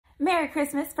Merry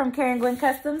Christmas from Karen Gwen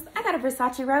Customs. I got a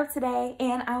Versace robe today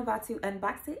and I'm about to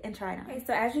unbox it and try it on. Okay,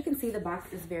 so as you can see, the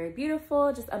box is very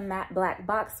beautiful. Just a matte black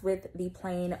box with the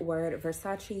plain word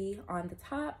Versace on the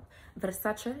top.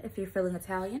 Versace if you're feeling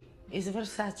Italian. It's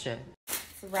Versace.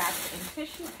 It's wrapped in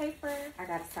tissue paper. I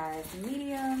got a size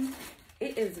medium.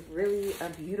 It is really a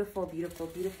beautiful, beautiful,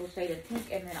 beautiful shade of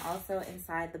pink. And then also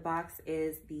inside the box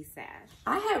is the sash.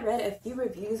 I had read a few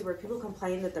reviews where people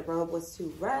complained that the robe was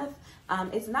too rough.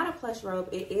 It's not a plush robe.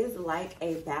 It is like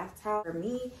a bath towel. For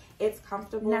me, it's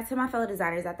comfortable. Now to my fellow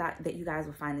designers, I thought that you guys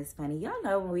would find this funny. Y'all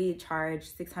know when we charge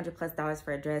 $600+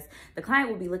 for a dress, the client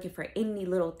will be looking for any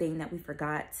little thing that we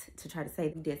forgot to try to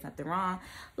say we did something wrong.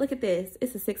 Look at this.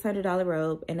 It's a $600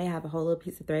 robe and they have a whole little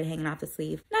piece of thread hanging off the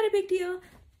sleeve. Not a big deal.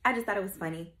 I just thought it was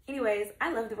funny. Anyways,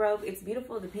 I love the robe. It's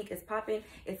beautiful. The pink is popping.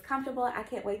 It's comfortable. I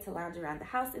can't wait to lounge around the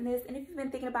house in this. And if you've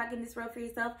been thinking about getting this robe for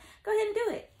yourself, go ahead and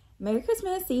do it. Merry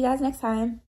Christmas. See you guys next time.